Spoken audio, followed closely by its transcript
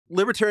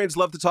libertarians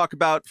love to talk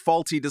about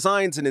faulty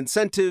designs and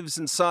incentives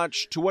and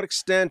such. To what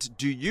extent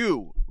do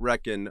you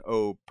reckon,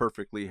 oh,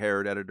 perfectly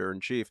haired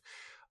editor-in-chief,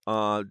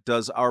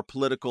 does our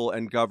political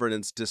and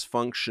governance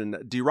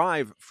dysfunction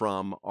derive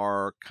from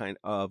our kind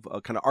of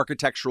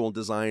architectural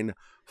design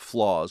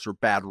flaws or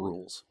bad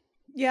rules?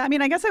 Yeah, I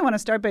mean, I guess I want to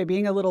start by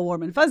being a little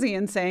warm and fuzzy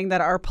and saying that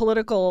our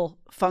political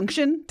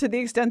function, to the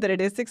extent that it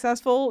is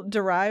successful,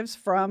 derives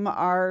from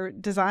our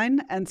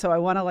design. And so I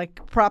want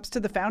to props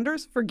to the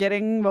founders for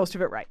getting most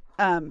of it right.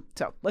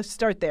 So let's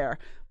start there.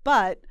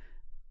 But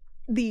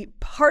the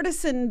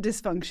partisan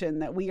dysfunction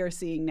that we are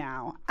seeing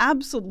now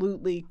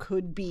absolutely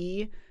could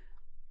be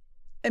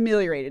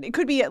ameliorated. It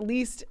could be at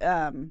least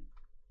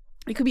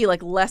it could be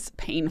less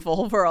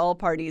painful for all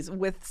parties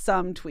with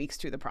some tweaks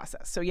to the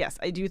process. So yes,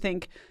 I do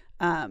think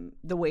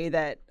the way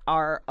that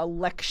our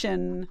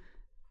election,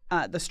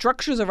 the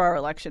structures of our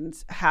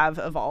elections have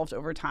evolved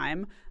over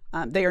time.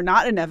 They are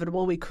not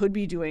inevitable. We could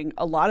be doing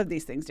a lot of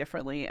these things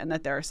differently, and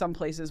that there are some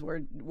places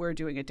where we're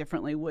doing it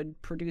differently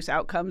would produce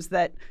outcomes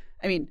that,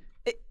 I mean,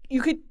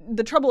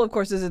 the trouble, of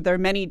course, is that there are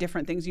many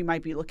different things you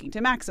might be looking to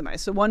maximize.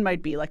 So one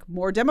might be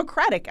more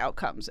democratic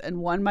outcomes, and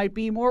one might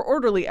be more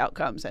orderly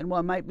outcomes, and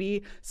one might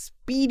be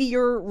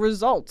speedier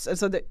results. And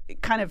so the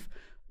kind of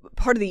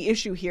part of the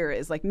issue here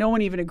is no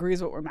one even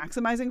agrees what we're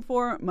maximizing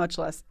for, much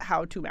less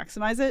how to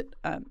maximize it.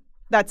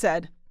 That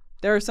said,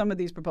 there are some of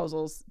these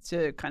proposals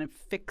to kind of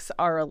fix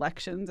our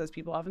elections, as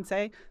people often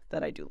say,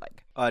 that I do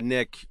like.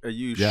 Nick,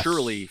 you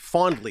surely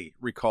fondly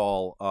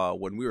recall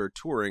when we were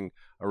touring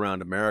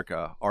around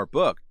America, our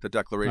book, The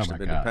Declaration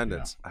of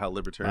Independence, how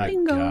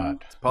libertarian.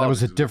 God. That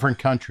was a different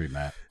country,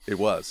 Matt. It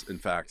was, in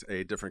fact,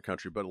 a different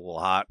country, but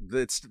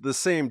it's the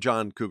same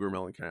John Cougar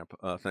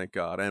Mellencamp, thank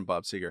God, and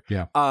Bob Seger.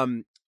 Yeah.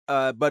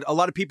 But a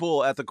lot of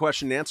people at the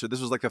question and answer, this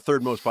was the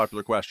third most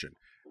popular question,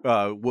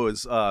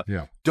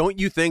 don't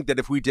you think that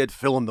if we did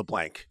fill in the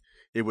blank,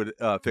 it would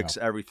fix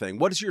everything?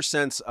 What is your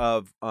sense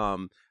of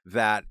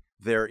that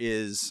there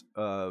is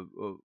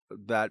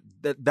that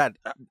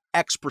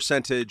X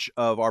percentage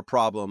of our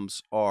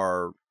problems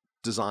are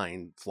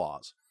design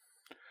flaws?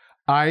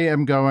 I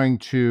am going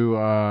to,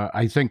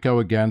 I think, go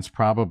against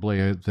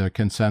probably the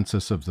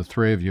consensus of the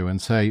three of you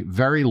and say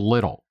very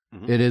little.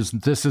 Mm-hmm.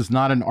 This is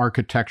not an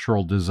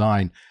architectural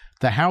design.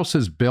 The house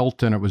is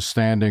built and it was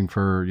standing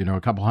for,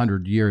 a couple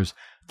hundred years.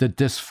 The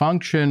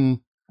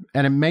dysfunction,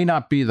 and it may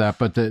not be that,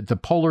 but the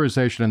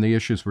polarization and the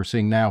issues we're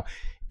seeing now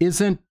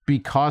isn't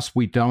because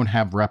we don't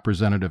have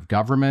representative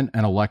government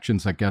and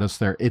elections that get us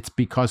there. It's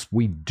because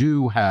we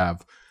do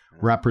have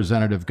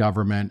representative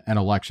government and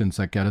elections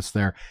that get us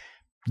there.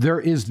 There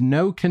is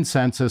no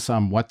consensus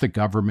on what the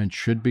government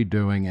should be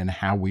doing and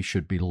how we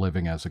should be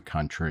living as a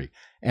country.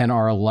 And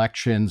our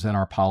elections and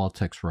our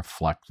politics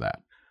reflect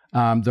that.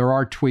 There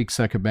are tweaks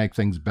that could make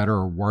things better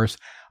or worse.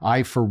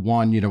 I, for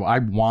one, I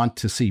want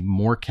to see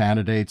more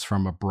candidates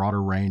from a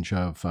broader range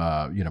of,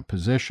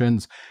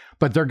 positions,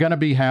 but they're going to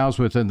be housed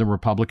within the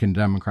Republican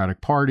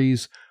Democratic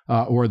parties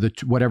or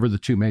whatever the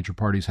two major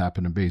parties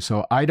happen to be.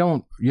 So I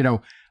don't,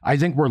 I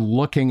think we're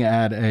looking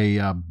at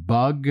a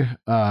bug,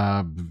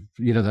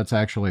 that's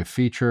actually a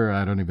feature.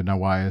 I don't even know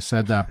why I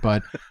said that,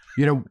 but,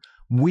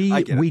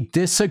 we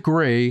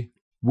disagree.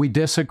 We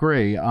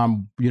disagree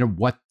on,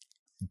 what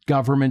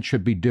government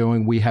should be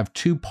doing. We have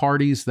two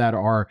parties that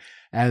are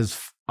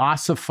as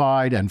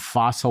ossified and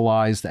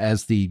fossilized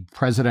as the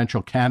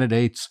presidential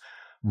candidates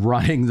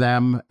running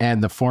them,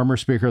 and the former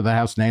Speaker of the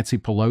House, Nancy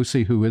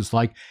Pelosi, who is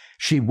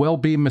she will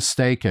be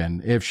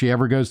mistaken. If she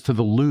ever goes to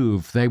the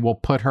Louvre, they will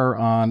put her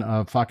on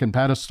a fucking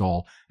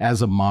pedestal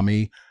as a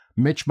mummy.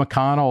 Mitch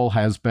McConnell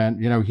has been,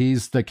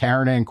 he's the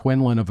Karen Ann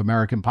Quinlan of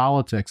American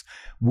politics.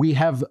 We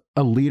have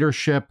a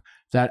leadership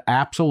that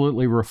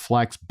absolutely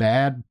reflects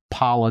bad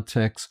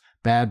politics,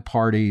 bad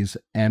parties,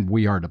 and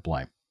we are to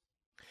blame.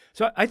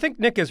 So I think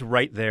Nick is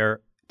right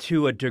there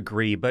to a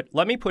degree, but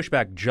let me push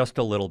back just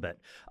a little bit.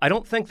 I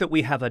don't think that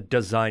we have a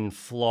design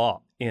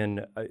flaw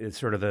in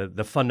sort of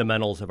the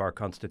fundamentals of our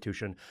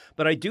Constitution,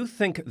 but I do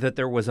think that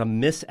there was a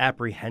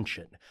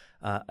misapprehension,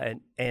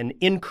 an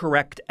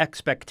incorrect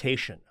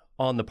expectation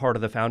on the part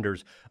of the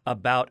founders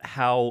about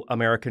how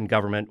American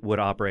government would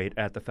operate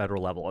at the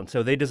federal level. And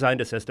so they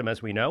designed a system,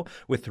 as we know,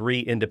 with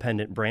three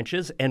independent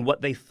branches. And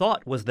what they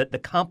thought was that the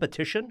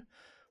competition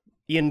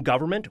in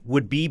government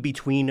would be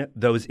between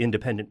those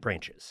independent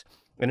branches.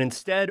 And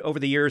instead, over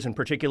the years, in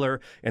particular,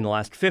 in the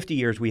last 50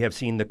 years, we have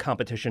seen the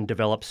competition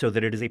develop so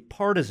that it is a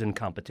partisan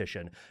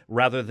competition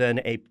rather than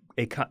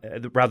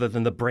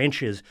the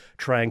branches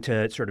trying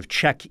to sort of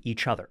check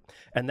each other.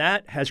 And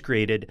that has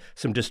created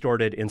some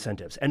distorted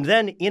incentives. And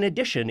then, in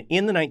addition,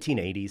 in the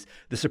 1980s,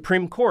 the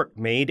Supreme Court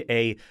made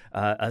a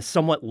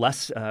somewhat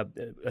less,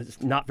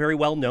 not very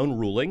well-known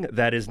ruling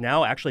that is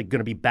now actually going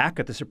to be back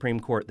at the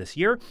Supreme Court this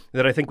year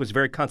that I think was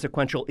very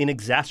consequential in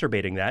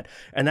exacerbating that.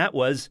 And that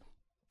was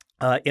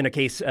in a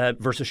case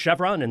versus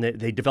Chevron, and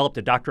they developed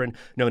a doctrine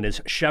known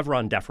as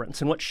Chevron deference.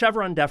 And what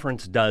Chevron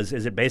deference does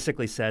is it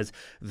basically says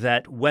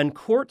that when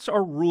courts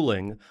are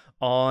ruling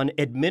on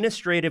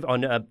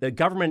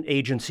government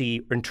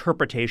agency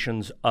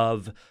interpretations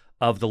of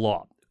the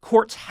law,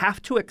 courts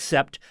have to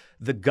accept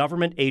the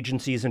government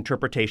agency's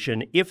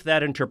interpretation if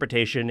that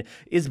interpretation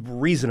is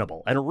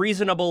reasonable. And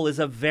reasonable is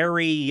a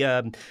very,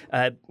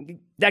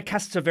 that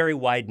casts a very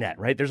wide net,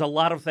 right? There's a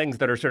lot of things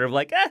that are sort of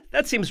like,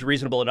 that seems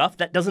reasonable enough.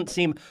 That doesn't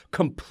seem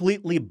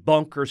completely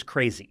bonkers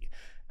crazy.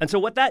 And so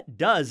what that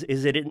does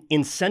is it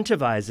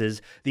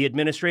incentivizes the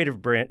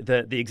administrative branch,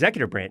 the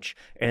executive branch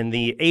and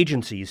the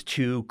agencies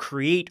to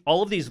create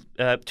all of these,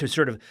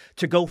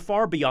 to go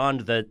far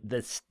beyond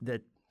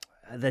the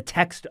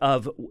text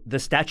of the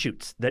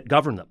statutes that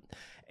govern them,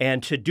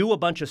 and to do a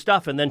bunch of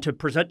stuff and then to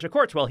present to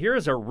courts, well, here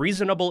is a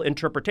reasonable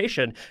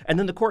interpretation, and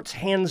then the court's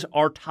hands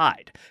are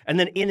tied. And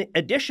then in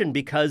addition,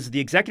 because the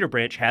executive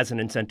branch has an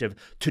incentive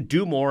to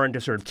do more and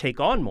to sort of take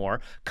on more,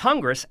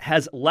 Congress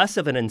has less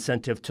of an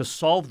incentive to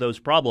solve those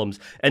problems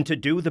and to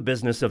do the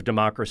business of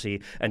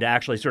democracy and to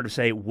actually sort of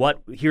say,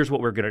 here's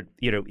what we're going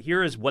to,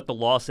 here is what the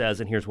law says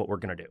and here's what we're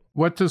going to do.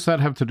 What does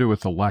that have to do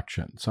with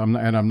elections? I'm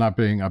not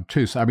being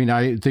obtuse. I mean,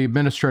 the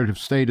administrative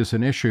state is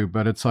an issue,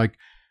 but it's like,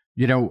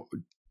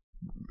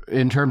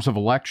 in terms of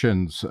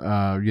elections,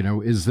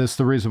 is this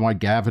the reason why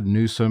Gavin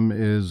Newsom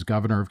is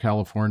governor of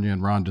California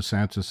and Ron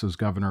DeSantis is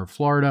governor of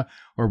Florida,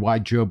 or why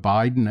Joe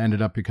Biden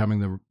ended up becoming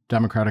the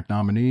Democratic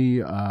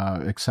nominee,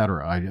 et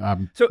cetera?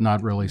 I'm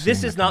not really seeing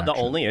this is not the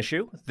only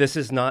issue. This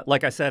is not,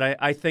 like I said,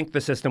 I think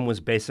the system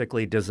was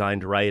basically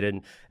designed right.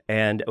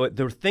 And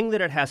the thing that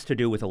it has to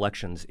do with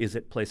elections is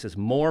it places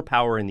more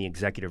power in the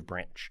executive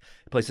branch.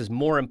 It places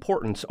more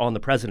importance on the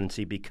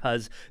presidency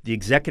because the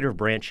executive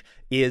branch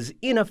is,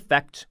 in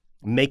effect,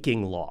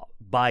 making law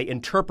by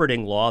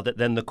interpreting law that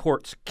then the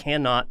courts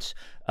cannot,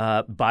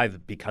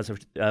 because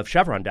of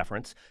Chevron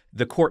deference,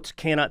 the courts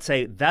cannot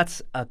say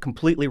that's a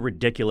completely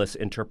ridiculous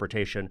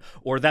interpretation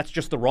or that's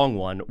just the wrong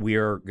one.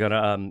 We're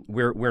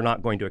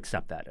not going to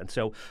accept that. And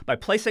so by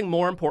placing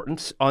more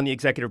importance on the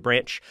executive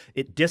branch,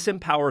 it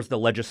disempowers the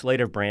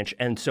legislative branch.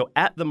 And so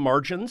at the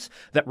margins,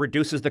 that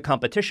reduces the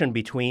competition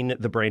between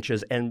the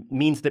branches and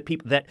means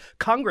that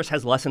Congress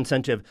has less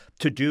incentive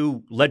to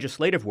do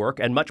legislative work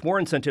and much more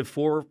incentive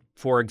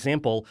for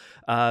example,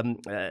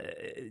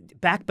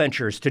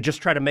 backbenchers to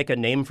just try to make a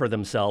name for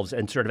themselves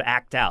and sort of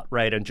act out,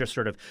 right? And just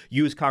sort of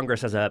use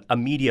Congress as a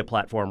media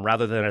platform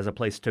rather than as a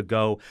place to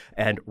go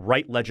and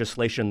write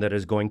legislation that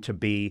is going to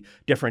be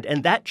different.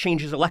 And that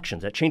changes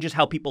elections. That changes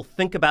how people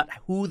think about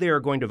who they are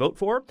going to vote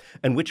for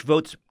and which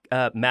votes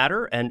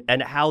matter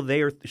and how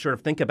they sort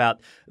of think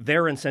about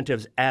their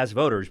incentives as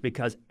voters,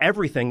 because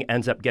everything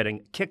ends up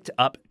getting kicked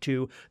up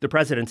to the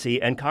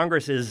presidency and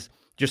Congress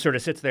just sort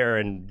of sits there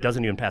and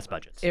doesn't even pass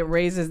budgets. It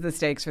raises the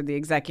stakes for the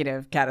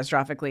executive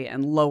catastrophically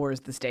and lowers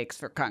the stakes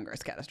for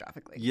Congress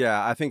catastrophically.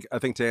 Yeah, I think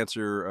to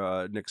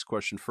answer Nick's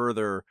question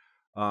further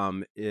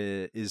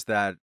is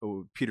that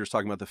Peter's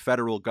talking about the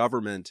federal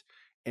government,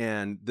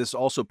 and this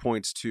also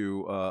points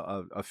to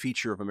a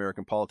feature of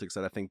American politics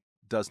that I think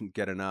doesn't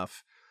get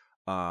enough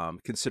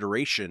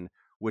consideration,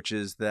 which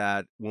is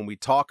that when we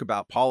talk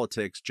about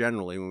politics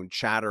generally, when we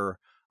chatter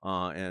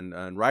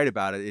and write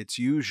about it, it's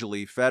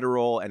usually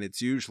federal, and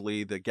it's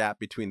usually the gap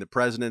between the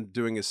president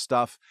doing his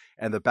stuff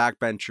and the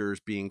backbenchers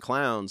being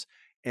clowns.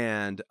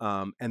 And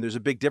there's a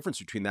big difference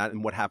between that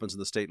and what happens in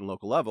the state and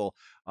local level.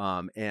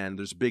 And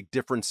there's a big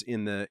difference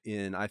in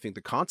I think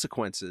the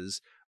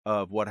consequences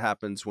of what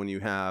happens when you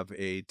have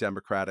a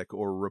Democratic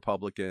or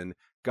Republican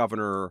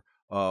governor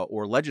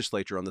or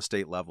legislature on the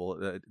state level.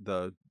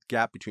 The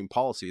gap between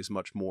policy is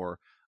much more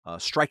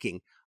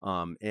striking.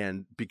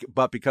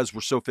 But because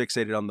we're so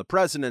fixated on the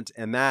president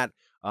and that,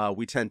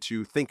 we tend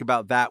to think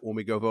about that when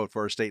we go vote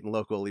for our state and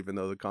local, even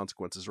though the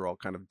consequences are all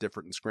kind of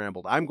different and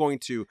scrambled. I'm going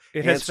to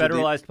It has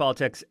federalized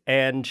politics,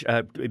 and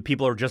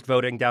people are just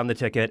voting down the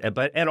ticket.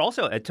 And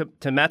also,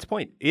 to Matt's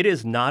point, it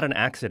is not an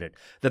accident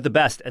that the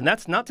best, and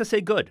that's not to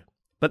say good,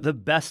 but the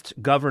best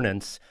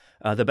governance,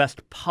 the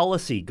best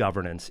policy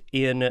governance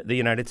in the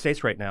United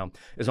States right now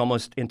is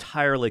almost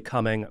entirely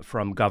coming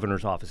from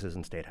governor's offices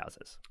and state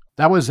houses.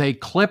 That was a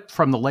clip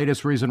from the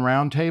latest Reason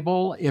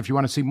Roundtable. If you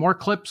want to see more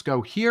clips,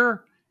 go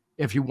here.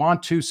 If you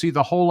want to see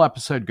the whole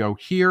episode, go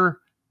here.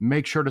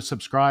 Make sure to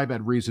subscribe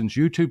at Reason's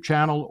YouTube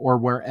channel or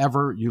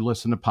wherever you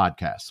listen to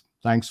podcasts.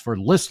 Thanks for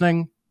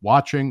listening,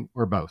 watching,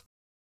 or both.